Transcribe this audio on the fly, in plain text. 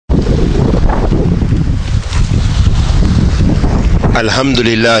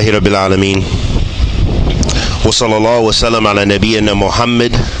Alhamdulillahi Rabbil Alameen. Wa sallallahu wa sallam ala nabiyyina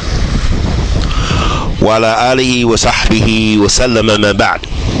Muhammad wa ala alihi wa sahbihi wa sallam ma ba'd.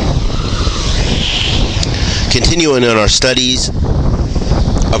 Continuing in our studies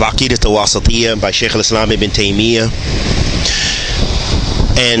of Aqeedah Al-Waasitiyah by Sheikh Al-Islam Ibn Taymiyyah,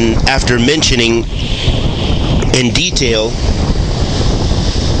 and after mentioning in detail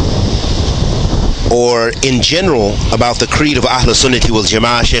or in general about the creed of Ahl Sunnah wal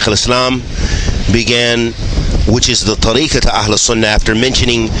Jama'ah, Shaykh al-Islam began, which is the tariqah to Ahl Sunnah, after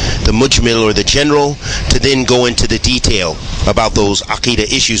mentioning the mujmil or the general, to then go into the detail about those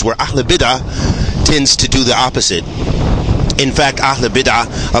aqeedah issues, where Ahl Bid'ah tends to do the opposite. In fact, Ahl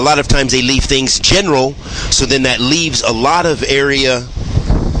Bid'ah, a lot of times they leave things general, so then that leaves a lot of area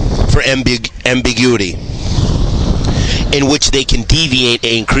for ambiguity, in which they can deviate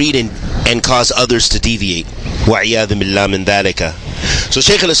and creed and cause others to deviate. وَعِيَاذٍ بِاللَّهِ مِنْ ذَلِكَ. So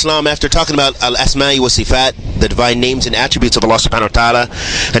Shaykh al-Islam, after talking about al-asma'i wa sifat, the divine names and attributes of Allah subhanahu wa ta'ala,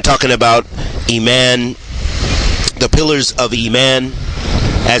 and talking about Iman, the pillars of Iman,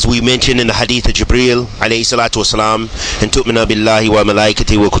 as we mentioned in the Hadeeth of Jibreel alayhi salatu wasalam, and tu'minu billahi wa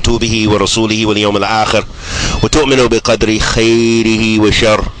malaikatihi wa kutubihi wa rasulihi wal yawm al-akhir wa tu'minu bi qadri khayrihi wa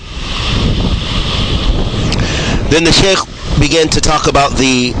shar. Then the Sheikh began to talk about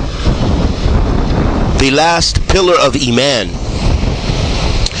the last pillar of Iman,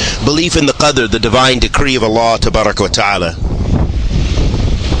 belief in the Qadr, the divine decree of Allah tabarak wa ta'ala.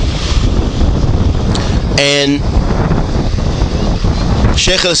 And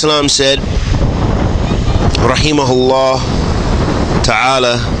Shaykh al-Islam said, rahimahullah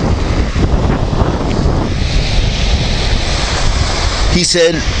ta'ala, he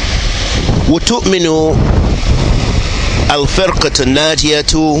said, وَتُؤْمِنُ الْفِرْقَةُ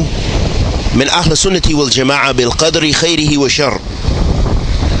النَّاجِيَةُ من أهل السنة والجماعة بالقدر خيره وشر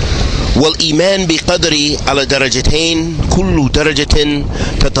والإيمان بقدر على درجتين كل درجة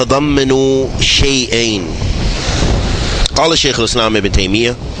تتضمن شيئين. قال الشيخ الإسلام ابن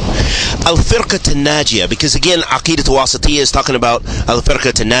تيمية الفرقة الناجية, because again Aqeedah Al-Waasitiyah is talking about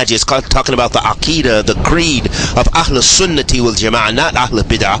Al-Firqah Al-Najiyah, is talking about the Aqeedah, the creed of Ahl Sunnah wal Jama'ah, not Ahl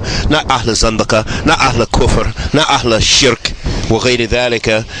Bid'ah, not Ahl Zandaka, not Ahl Kufr, not Ahl Shirk وغير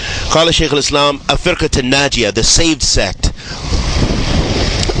ذلك. قال الشيخ الإسلام الفرقة الناجية, the saved sect,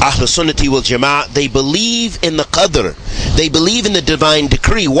 Ahl Sunnah wal Jama'ah, they believe in the Qadr, they believe in the divine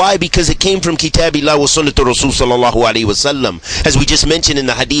decree. Why? Because it came from Kitabillah wa Sunnatul Rasul sallallahu alayhi wa sallam, as we just mentioned in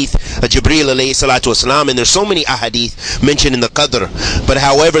the Hadith of Jibreel alayhi salatu wasalam, and there's so many ahadith mentioned in the Qadr. But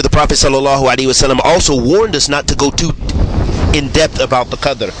however, the Prophet sallallahu alayhi wa sallam also warned us not to go too in depth about the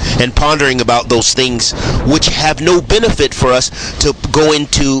Qadr and pondering about those things which have no benefit for us to go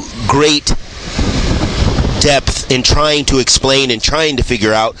into great depth in trying to explain and trying to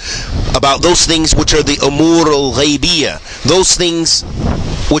figure out about those things which are the umur al-ghaybiyah, those things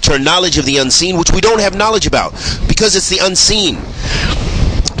which are knowledge of the unseen, which we don't have knowledge about because it's the unseen,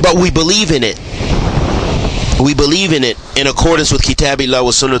 but we believe in it. We believe in it in accordance with Kitabillah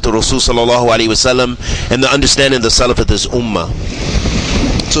wa Sunnatul Rasul sallallahu alayhi wa sallam and the understanding of the Salaf of this ummah.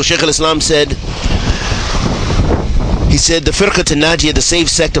 So Shaykh al-Islam said, he said, the Firqat al-Najiyah, the saved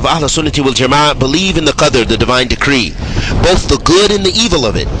sect of Ahl Sunnah wal Jama'ah, believe in the Qadr, the divine decree, both the good and the evil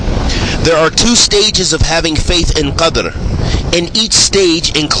of it. There are two stages of having faith in Qadr, and each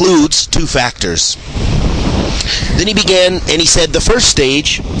stage includes two factors. Then he began and he said the first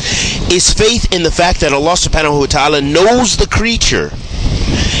stage is faith in the fact that Allah subhanahu wa ta'ala knows the creature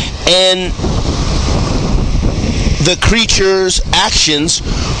and the creature's actions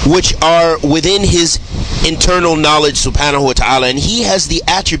which are within his internal knowledge subhanahu wa ta'ala, and he has the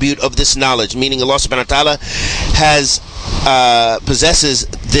attribute of this knowledge, meaning Allah subhanahu wa ta'ala has possesses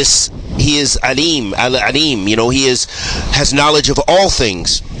this, he is alim, al-alim, he has knowledge of all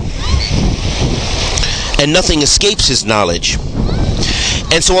things and nothing escapes his knowledge.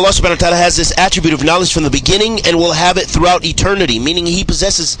 And so Allah subhanahu wa ta'ala has this attribute of knowledge from the beginning and will have it throughout eternity, meaning he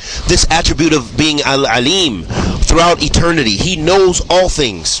possesses this attribute of being al-alim throughout eternity. He knows all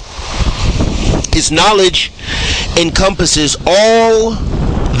things. His knowledge encompasses all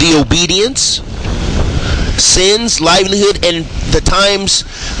the obedience, sins, livelihood, and the times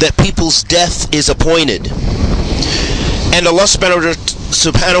that people's death is appointed. And Allah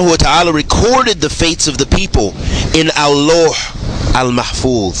subhanahu wa ta'ala recorded the fates of the people in Al-Lawh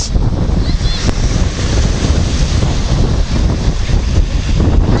Al-Mahfuz.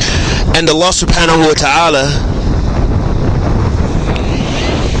 And Allah subhanahu wa ta'ala,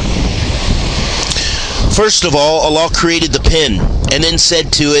 first of all, Allah created the pen and then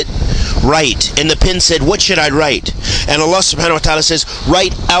said to it, write. And the pen said, what should I write? And Allah subhanahu wa ta'ala says,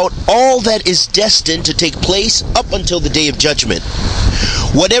 write out all that is destined to take place up until the day of judgment.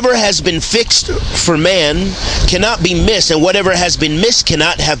 Whatever has been fixed for man cannot be missed, and whatever has been missed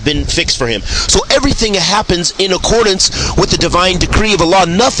cannot have been fixed for him. So everything happens in accordance with the divine decree of Allah.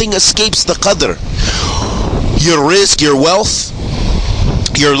 Nothing escapes the Qadr. Your rizq, your wealth,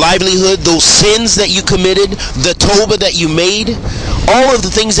 your livelihood, those sins that you committed, the tawbah that you made, all of the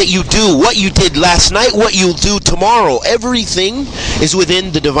things that you do, what you did last night, what you'll do tomorrow, everything is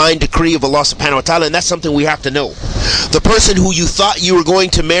within the divine decree of Allah subhanahu wa ta'ala, and that's something we have to know. The person who you thought you were going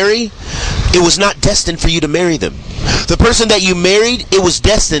to marry, it was not destined for you to marry them. The person that you married, it was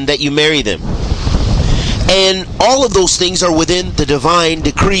destined that you marry them. And all of those things are within the divine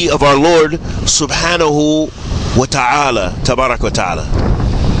decree of our Lord subhanahu wa ta'ala, tabarak wa ta'ala.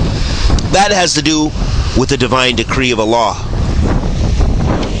 That has to do with the divine decree of Allah.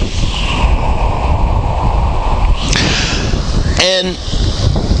 And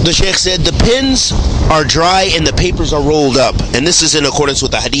the Sheikh said, the pens are dry and the papers are rolled up. And this is in accordance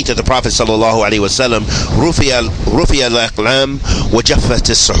with the Hadeeth of the Prophet sallallahu alaihi wasallam. Rufiya al-aqlam wa jaffat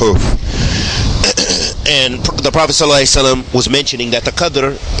as-suhuf. And the Prophet sallallahu alaihi wasallam was mentioning that the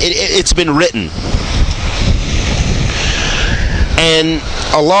Qadr, it's been written. And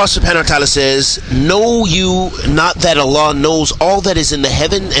Allah subhanahu wa ta'ala says, know you not that Allah knows all that is in the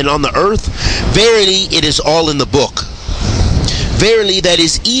heaven and on the earth? Verily, it is all in the book. Verily, that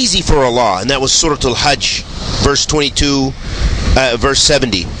is easy for Allah. And that was Surah Al-Hajj, verse 22, verse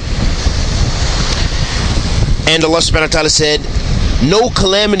 70. And Allah subhanahu wa ta'ala said, no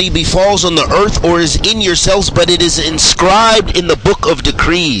calamity befalls on the earth or is in yourselves, but it is inscribed in the book of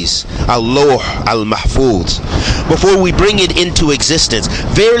decrees, Al-Lawh Al-Mahfuz, before we bring it into existence.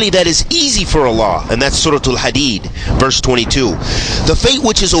 Verily, that is easy for Allah. And that's Surah Al-Hadid, verse 22. The fate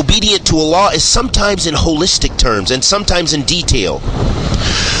which is obedient to Allah is sometimes in holistic terms and sometimes in detail.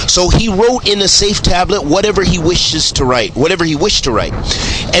 So he wrote in a safe tablet whatever he wishes to write, whatever he wished to write.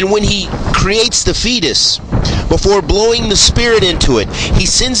 And when he creates the fetus, before blowing the spirit into it, he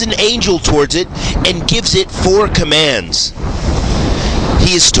sends an angel towards it and gives it 4 commands.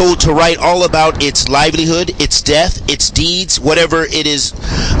 He is told to write all about its livelihood, its death, its deeds, whatever it is,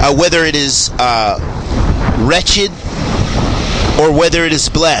 whether it is wretched or whether it is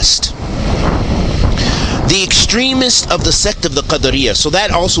blessed. The extremist of the sect of the Qadariyah. So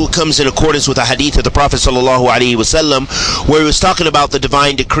that also comes in accordance with a hadith of the Prophet sallallahu alaihi wasallam, where he was talking about the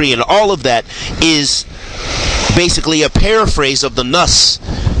divine decree, and all of that is basically a paraphrase of the nas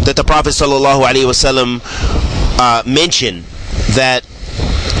that the Prophet sallallahu alaihi wasallam mentioned, that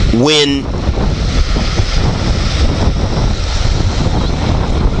when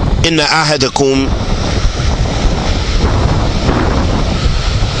inna ahadakum,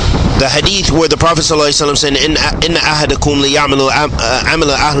 the hadith where the Prophet ﷺ said, inna ahadakum liya'malu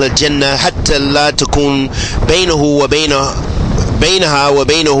amala ahl al-jannah hatta la takun baynahu wa baynaha wa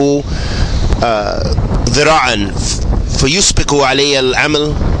baynahu dhira'an fayusbiqu alayya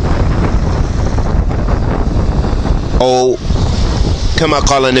al-amal, or kama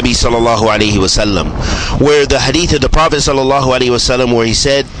qala Nabi sallallahu alayhi wa sallam, where the hadith of the Prophet sallallahu alayhi wa sallam, where he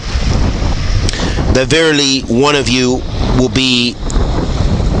said that verily one of you will be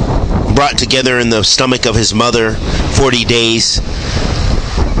brought together in the stomach of his mother 40 days,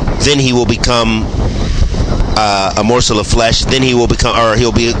 then he will become a morsel of flesh, then he'll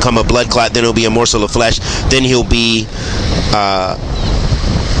become a blood clot, then he'll be a morsel of flesh, then he'll be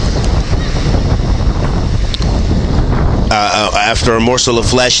after a morsel of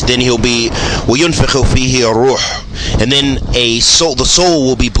flesh, then he'll be وَيُنْفِخُ فِيهِ الرُّوحِ, and then the soul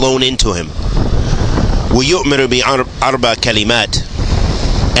will be blown into him. وَيُؤْمِرُ بِأَرْبَعِ كَلِمَاتٍ,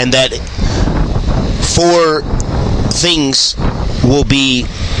 and that 4 things will be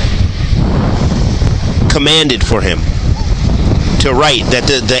commanded for him to write, that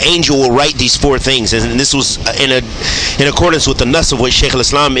the angel will write these 4 things. And this was in accordance with the nas of what Sheikh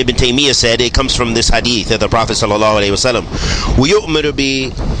Al-Islam Ibn Taymiyyah said. It comes from this hadith of the Prophet sallallahu alaihi wasallam. وَيُؤْمِرُ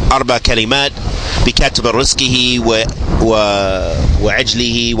بِأَرْبَعِ كَلِمَاتٍ بِكَتْبِ رِزْقِهِ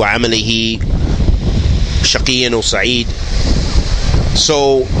وَعَجْلِهِ وَعَمَلِهِ شَقِيًّا وَسَعِيدًا.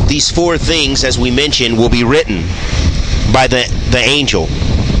 So these 4 things, as we mentioned, will be written by the angel.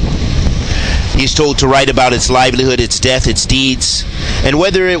 He's told to write about its livelihood, its death, its deeds, and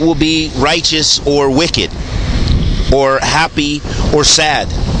whether it will be righteous or wicked, or happy or sad.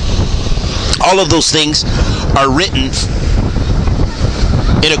 All of those things are written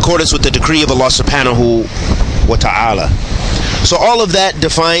in accordance with the decree of Allah subhanahu wa ta'ala. So all of that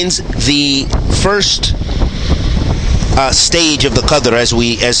defines the first stage of the Qadr,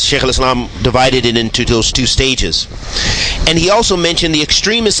 as Sheikh Al-Islam divided it into those two stages. And he also mentioned the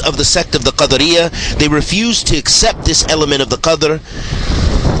extremists of the sect of the Qadariyah. They refuse to accept this element of the Qadr.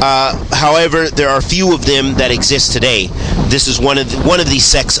 However, there are few of them that exist today. This is one of these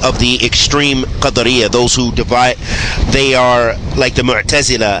sects of the extreme Qadariyah. Those who divide, they are like the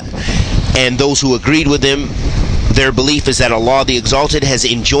Mu'tazila, and those who agreed with them. Their belief is that Allah the Exalted has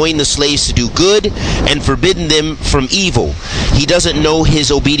enjoined the slaves to do good and forbidden them from evil. He doesn't know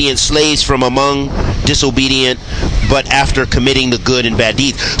His obedient slaves from among disobedient, but after committing the good and bad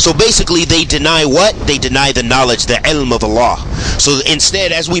deeds. So basically they deny what? They deny the knowledge, the ilm of Allah. So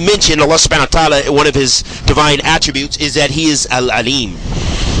instead, as we mentioned, Allah subhanahu wa ta'ala, one of His divine attributes is that He is Al-Alim.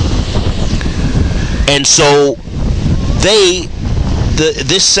 And so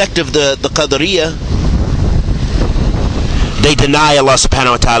this sect of the Qadariyah, they deny Allah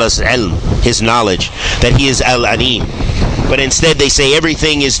subhanahu wa ta'ala's ilm, His knowledge, that He is Al-Alim. But instead they say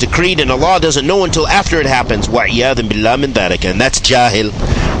everything is decreed and Allah doesn't know until after it happens. وَعِيَاذٍ بِاللَّهِ مِنْ ذَلِكَ. And that's jahil,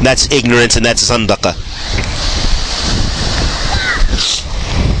 that's ignorance, and that's zandaqah.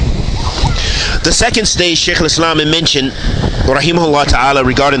 The second stage Shaykh al-Islam mentioned, rahimahullah ta'ala,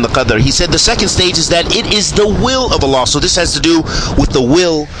 regarding the Qadr, he said the second stage is that it is the will of Allah. So this has to do with the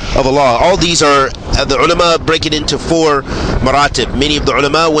will of Allah. All these are, the ulama break it into 4 maratib. Many of the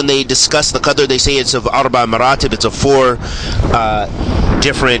ulama, when they discuss the Qadr, they say it's of arba maratib, it's of 4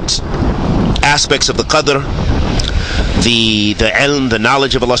 different aspects of the Qadr. The ilm, the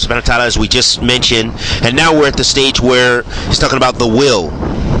knowledge of Allah subhanahu wa ta'ala, as we just mentioned. And now we're at the stage where he's talking about the will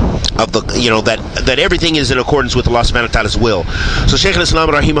of the, that everything is in accordance with Allah subhanahu wa ta'ala's will. So Shaykh al-Islam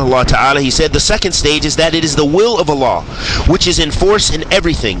rahimahullah ta'ala, he said the second stage is that it is the will of Allah which is in force in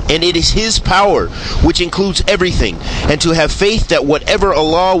everything, and it is His power which includes everything, and to have faith that whatever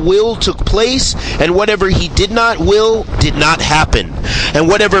Allah will took place, and whatever He did not will did not happen, and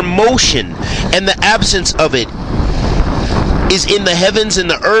whatever motion and the absence of it is in the heavens and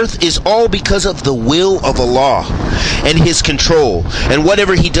the earth is all because of the will of Allah and His control, and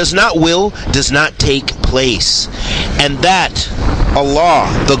whatever He does not will does not take place. And that Allah,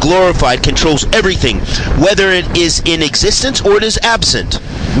 the glorified, controls everything, whether it is in existence or it is absent,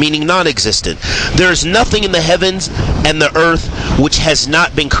 meaning non-existent. There is nothing in the heavens and the earth which has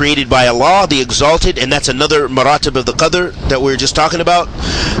not been created by Allah the Exalted, and that's another maratib of the Qadr that we were just talking about,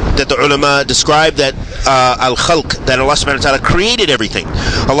 that the ulama describe, that al-khalq, that Allah subhanahu wa ta'ala created everything.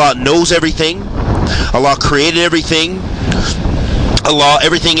 Allah knows everything. Allah created everything.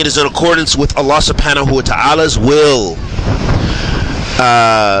 Everything is in accordance with Allah subhanahu wa ta'ala's will.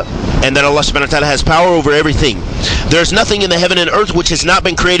 And that Allah subhanahu wa ta'ala has power over everything. There is nothing in the heaven and earth which has not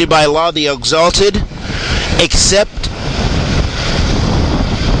been created by Allah the Exalted, except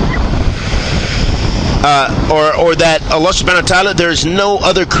or that Allah subhanahu wa ta'ala, there is no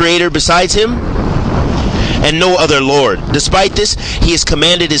other creator besides Him and no other Lord. Despite this, He has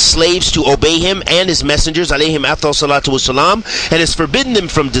commanded His slaves to obey Him and His messengers, alayhim afdal salatu wassalam, and has forbidden them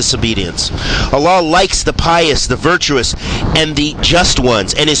from disobedience. Allah likes the pious, the virtuous, and the just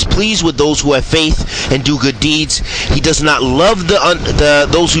ones, and is pleased with those who have faith and do good deeds. He does not love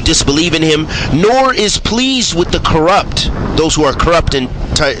those who disbelieve in Him, nor is pleased with the corrupt, those who are corrupt and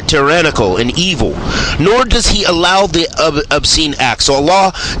tyrannical and evil, nor does He allow the obscene acts. So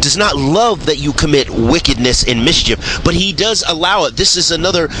Allah does not love that you commit wickedness and mischief, but He does allow it. This is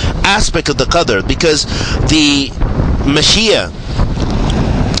another aspect of the Qadr, because the Mashiach,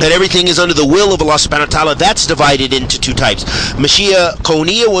 that everything is under the will of Allah subhanahu wa ta'ala, that's divided into 2 types: Mashiach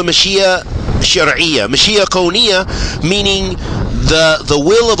Kawniyah or Mashiach Shar'iyah. Mashiach Kawniyah, meaning the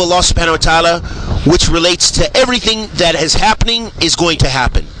will of Allah subhanahu wa ta'ala, which relates to everything that is happening is going to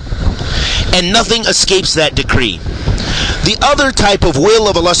happen, and nothing escapes that decree. The other type of will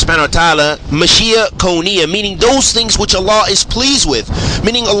of Allah subhanahu wa ta'ala, Mashiach Kawniyah, meaning those things which Allah is pleased with,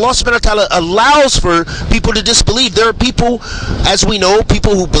 meaning Allah subhanahu wa ta'ala allows for people to disbelieve. There are people, as we know,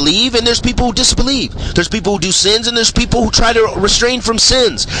 people who believe, and there's people who disbelieve. There's people who do sins, and there's people who try to restrain from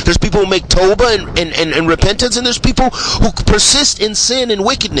sins. There's people who make tawbah and repentance, and there's people who persist in sin and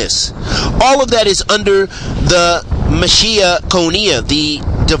wickedness. All of that is under the Mashiach Kawniyah, the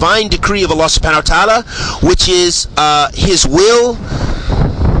divine decree of Allah subhanahu wa ta'ala, which is His will,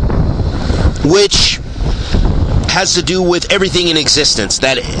 which has to do with everything in existence,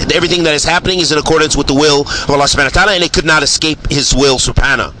 that everything that is happening is in accordance with the will of Allah subhanahu wa ta'ala, and it could not escape His will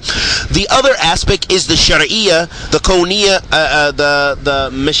subhanahu. The other aspect is the Shar'iyah, the Kawniyah, the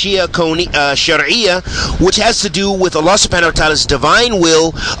Mashiach Shar'iyah, which has to do with Allah subhanahu wa ta'ala's divine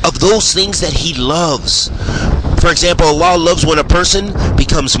will of those things that He loves. For example, Allah loves when a person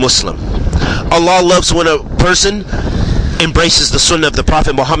becomes Muslim. Allah loves when a person embraces the sunnah of the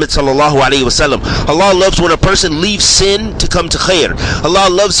Prophet Muhammad sallallahu alaihi wasallam. Allah loves when a person leaves sin to come to khair. Allah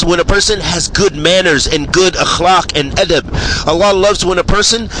loves when a person has good manners and good akhlaq and adab. Allah loves when a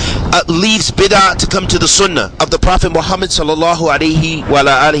person leaves bid'ah to come to the sunnah of the Prophet Muhammad sallallahu alaihi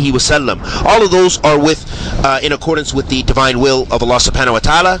wasallam. All of those are in accordance with the divine will of Allah subhanahu wa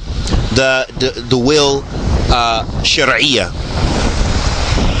ta'ala, the will shar'iyah.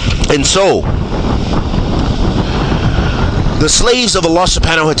 And so the slaves of Allah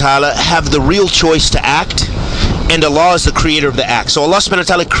subhanahu wa ta'ala have the real choice to act, and Allah is the creator of the act. So Allah subhanahu wa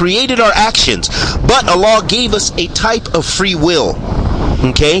ta'ala created our actions, but Allah gave us a type of free will.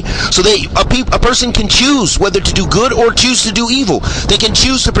 Okay, so a person can choose whether to do good or choose to do evil. They can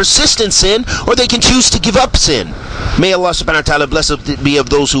choose to persist in sin, or they can choose to give up sin. May Allah subhanahu wa ta'ala bless us be of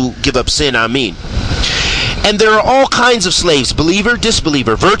those who give up sin. Ameen. And there are all kinds of slaves: believer,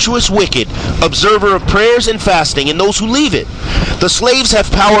 disbeliever, virtuous, wicked, observer of prayers and fasting, and those who leave it. The slaves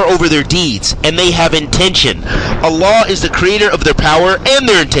have power over their deeds, and they have intention. Allah is the creator of their power and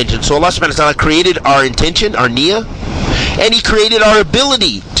their intention. So Allah subhanahu wa ta'ala created our intention, our niyyah, and He created our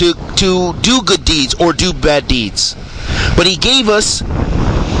ability to do good deeds or do bad deeds. But He gave us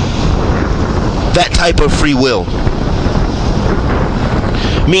that type of free will,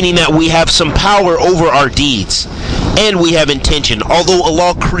 meaning that we have some power over our deeds and we have intention. Although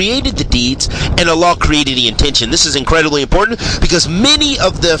Allah created the deeds and Allah created the intention. This is incredibly important because many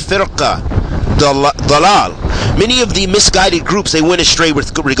of the firqa, dalal, many of the misguided groups, they went astray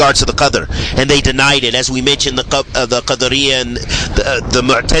with regards to the Qadr, and they denied it. As we mentioned, the Qadariyah and the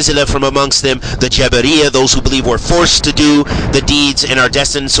Mu'tazila from amongst them, the Jabariyah, those who believe we're forced to do the deeds and are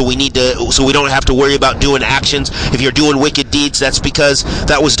destined, so we don't have to worry about doing actions. If you're doing wicked deeds, that's because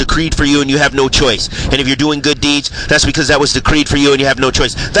that was decreed for you and you have no choice. And if you're doing good deeds, that's because that was decreed for you and you have no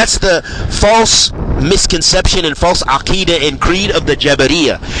choice. That's the false misconception and false Aqeedah and creed of the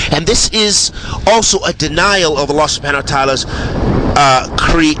Jabariyah. And this is also a denial of Allah subhanahu wa ta'ala's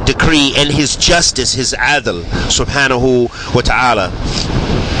decree and His justice, His adl subhanahu wa ta'ala.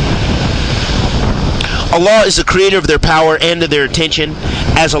 Allah is the creator of their power and of their intention,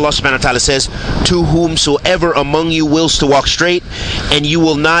 as Allah subhanahu wa ta'ala says, to whomsoever among you wills to walk straight, and you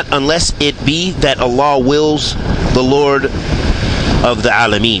will not unless it be that Allah wills, the Lord of the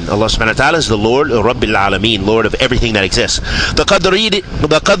Alameen. Allah subhanahu wa ta'ala is the Lord, Rabbil Alameen, Lord of everything that exists. The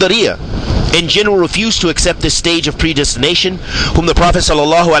Qadariyah in general refuse to accept this stage of predestination, whom the Prophet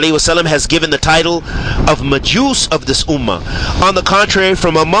ﷺ has given the title of Majus of this ummah. On the contrary,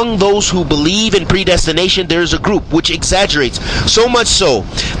 from among those who believe in predestination, there is a group which exaggerates, so much so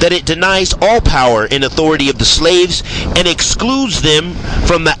that it denies all power and authority of the slaves and excludes them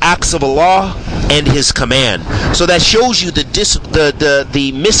from the acts of Allah and His command. So that shows you the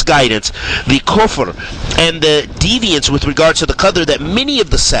misguidance, the kufr, and the deviance with regard to the Qadr that many of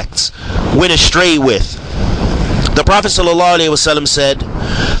the sects went astray with. The Prophet ﷺ said,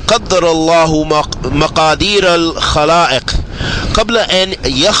 قَدَّرَ اللَّهُ مَقَادِيرَ الْخَلَائِقِ قَبْلَ أَنْ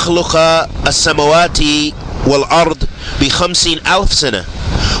يَخْلُقَ السَّمَوَاتِ وَالْأَرْضِ ب50,000 سَنَةٍ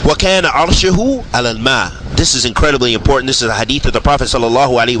وَكَانَ عَرْشُهُ عَلَى الْمَاءِ. This is incredibly important. This is a hadith of the Prophet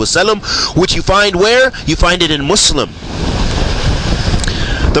ﷺ, which you find where? You find it in Muslim.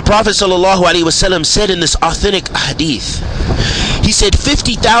 The Prophet ﷺ said in this authentic hadith, he said,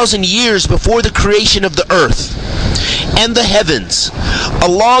 50,000 years before the creation of the earth and the heavens,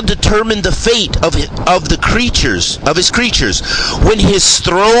 Allah determined the fate of the creatures, of His creatures, when His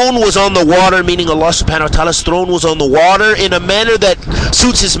throne was on the water, meaning Allah subhanahu wa ta'ala's throne was on the water in a manner that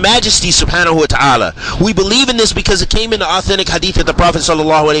suits His Majesty subhanahu wa ta'ala. We believe in this because it came in the authentic hadith of the Prophet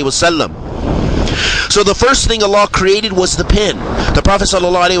sallallahu alaihi wasallam. So the first thing Allah created was the pen. The Prophet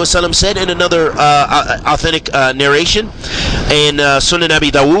ﷺ said in another authentic narration in Sunan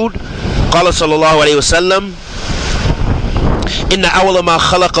Abi Dawood, قال صلى الله عليه وسلم إن أول ما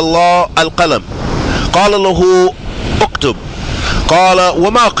خلق الله القلم قال له اكتب قال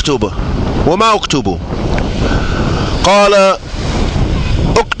وما أكتب قال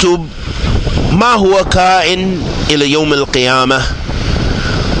اكتب ما هو كائن إلى يوم القيامة.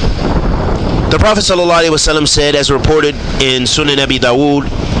 The Prophet ﷺ said, as reported in Sunan Abi Dawood,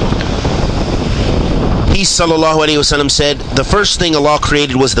 he ﷺ said, the first thing Allah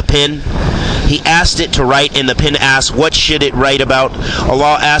created was the pen. He asked it to write, and the pen asked, what should it write about?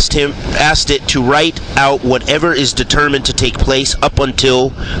 Allah asked it to write out whatever is determined to take place up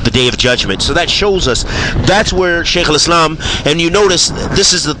until the Day of Judgment. So that shows us, that's where Sheikh Al-Islam, and you notice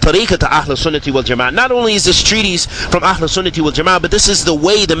this is the tariqah to Ahl Sunnah wal Jama'ah. Not only is this treatise from Ahl Sunnah wal Jama'ah, but this is the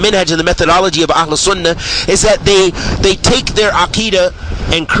way, the minhaj and the methodology of Ahl Sunnah, is that they take their Aqeedah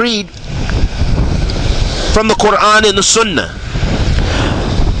and creed from the Quran and the Sunnah.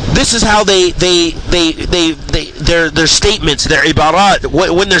 This is how their statements, their ibarat,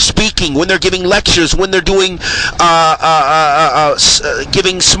 when they're speaking, when they're giving lectures, when they're doing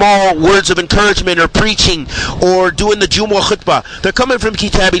giving small words of encouragement or preaching or doing the Jumu'ah khutbah. They're coming from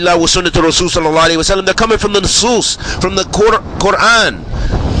Kitabillah wa Sunnat Rasul sallallahu alayhi wa sallam. They're coming from the Nusus, from the Quran,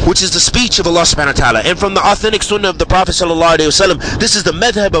 which is the speech of Allah subhanahu wa ta'ala, and from the authentic sunnah of the Prophet sallallahu alayhi wa sallam. This is the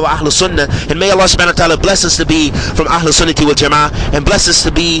madhab of Ahl Sunnah, and may Allah subhanahu wa ta'ala bless us to be from Ahl Sunnah wal Jama'ah, and bless us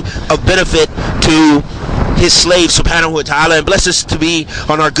to be of benefit to His slave subhanahu wa ta'ala, and bless us to be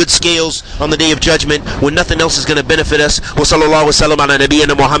on our good scales on the day of judgment when nothing else is going to benefit us. Wa sallallahu wa sallam ala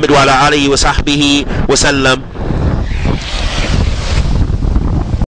nabiyyina Muhammad wa ala alihi wa sahbihi wa sallam.